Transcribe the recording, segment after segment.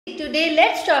Today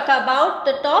let's talk about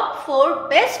the top 4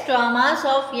 best dramas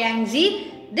of Yang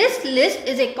Zi. This list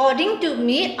is according to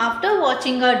me after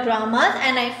watching her dramas,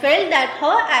 and I felt that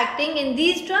her acting in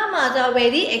these dramas are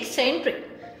very eccentric.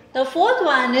 The fourth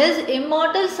one is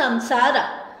Immortal Samsara.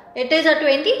 It is a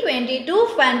 2022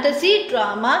 fantasy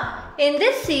drama. In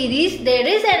this series, there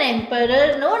is an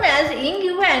emperor known as Ying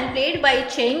Yuan, played by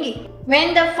Cheng Yi.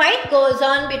 When the fight goes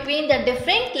on between the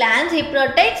different clans, he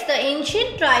protects the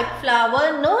ancient tribe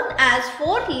flower known as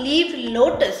four-leaved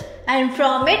lotus, and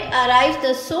from it arrives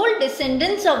the sole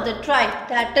descendants of the tribe,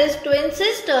 that is twin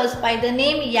sisters by the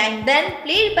name Yang Dan,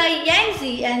 played by Yang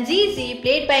Zi, and Zizi,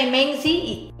 played by Meng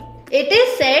Ziyi. It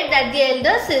is said that the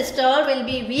elder sister will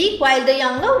be weak while the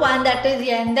younger one, that is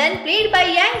Yang Dan, played by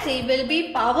Yang Zi, will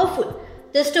be powerful.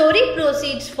 The story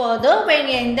proceeds further when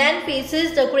Yang Dan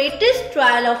faces the greatest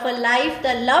trial of her life,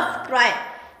 the love trial,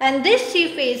 and this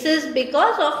she faces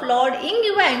because of Lord Ying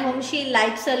Yuan, whom she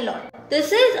likes a lot.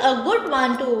 This is a good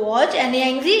one to watch, and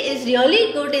Yang Zi is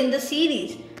really good in the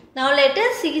series. Now let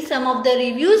us see some of the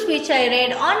reviews which I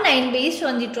read online based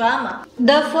on the drama.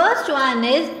 The first one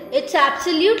is, it's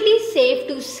absolutely safe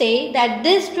to say that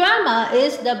this drama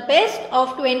is the best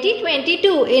of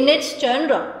 2022 in its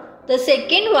genre. The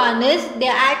second one is,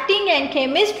 their acting and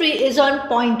chemistry is on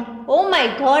point. Oh my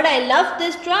god, I love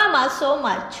this drama so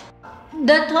much.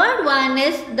 The third one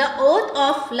is The Oath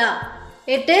of Love.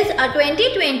 It is a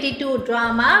 2022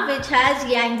 drama which has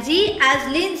Yang Zi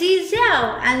as Lin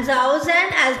Zixiao and Zhao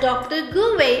Zhan as Dr.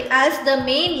 Gu Wei as the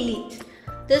main leads.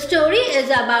 The story is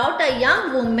about a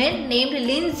young woman named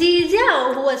Lin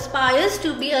Zixiao who aspires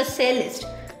to be a cellist.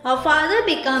 Her father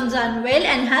becomes unwell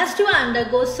and has to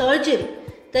undergo surgery.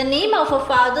 The name of her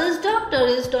father's doctor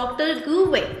is Dr.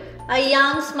 Gu Wei, a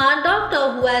young smart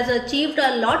doctor who has achieved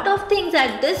a lot of things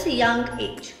at this young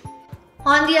age.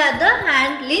 On the other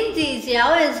hand, Lin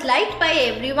Zixiao is liked by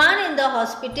everyone in the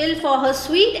hospital for her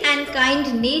sweet and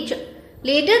kind nature.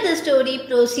 Later the story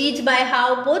proceeds by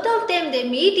how both of them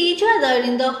meet each other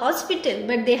in the hospital,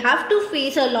 but they have to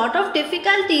face a lot of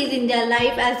difficulties in their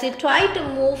life as they try to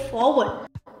move forward.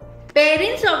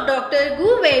 Parents of Dr.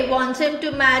 Gu Wei wants him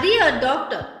to marry a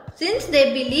doctor, since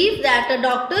they believe that a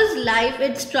doctor's life,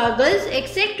 its struggles,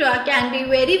 etc. can be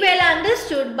very well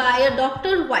understood by a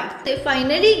doctor wife. They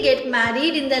finally get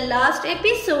married in the last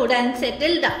episode and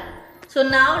settle down. So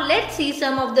now let's see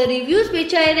some of the reviews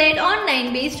which I read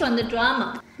online based on the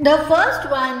drama. The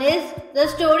first one is, the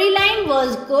storyline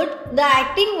was good, the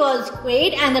acting was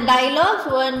great, and the dialogues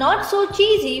were not so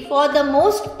cheesy for the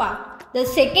most part. The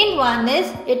second one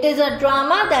is, it is a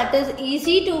drama that is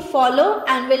easy to follow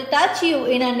and will touch you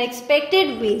in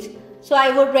unexpected ways. So I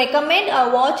would recommend a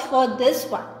watch for this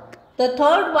one. The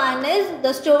third one is,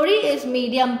 the story is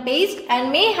medium paced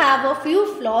and may have a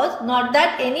few flaws, not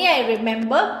that any I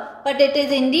remember, but it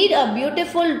is indeed a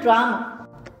beautiful drama.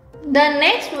 The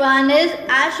next one is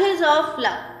Ashes of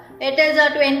Love. It is a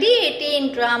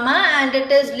 2018 drama and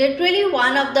it is literally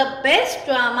one of the best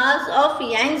dramas of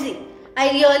Yang Zi. I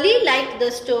really liked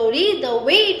the story, the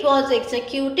way it was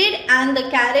executed, and the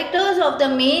characters of the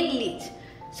main leads.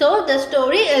 So the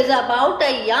story is about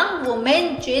a young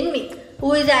woman, Jinmi,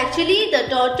 who is actually the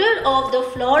daughter of the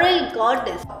floral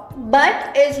goddess,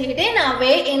 but is hidden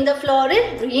away in the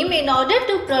floral dream in order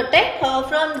to protect her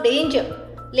from danger.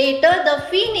 Later, the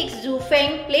phoenix Zhu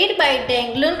Feng, played by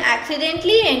Deng Lun,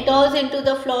 accidentally enters into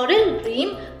the floral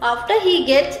dream after he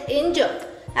gets injured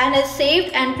and is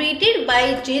saved and treated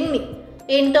by Jinmi.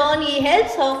 In turn, he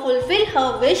helps her fulfill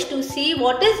her wish to see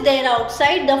what is there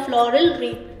outside the floral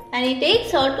dream, and he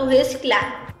takes her to his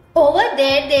clan. Over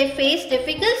there, they face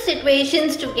difficult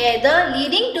situations together,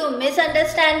 leading to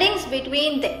misunderstandings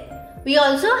between them. We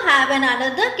also have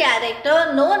another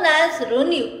character known as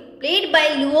Runyu, played by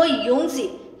Luo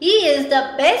Yongzi. He is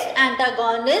the best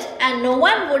antagonist and no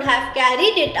one would have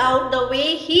carried it out the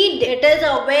way he did. It is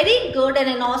a very good and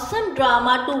an awesome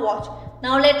drama to watch.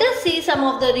 Now let us see some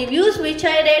of the reviews which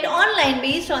I read online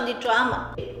based on the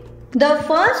drama. The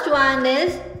first one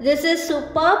is, this is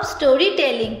superb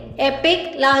storytelling,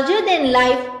 epic, larger than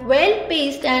life, well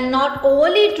paced and not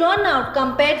overly drawn out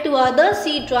compared to other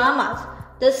C-dramas.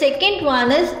 The second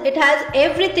one is, it has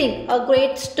everything, a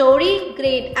great story,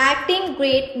 great acting,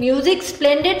 great music,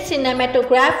 splendid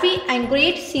cinematography and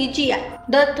great CGI.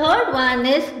 The third one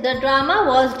is, the drama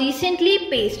was decently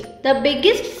paced. The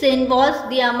biggest sin was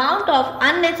the amount of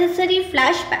unnecessary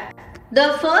flashback.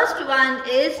 The first one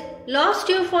is Lost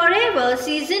You Forever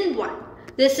Season 1.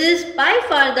 This is by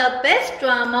far the best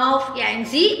drama of Yang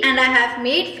Zi, and I have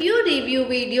made few review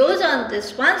videos on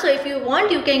this one, so if you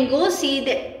want you can go see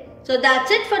them. So that's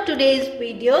it for today's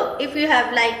video. If you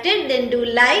have liked it, then do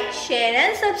like, share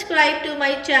and subscribe to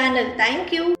my channel.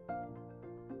 Thank you.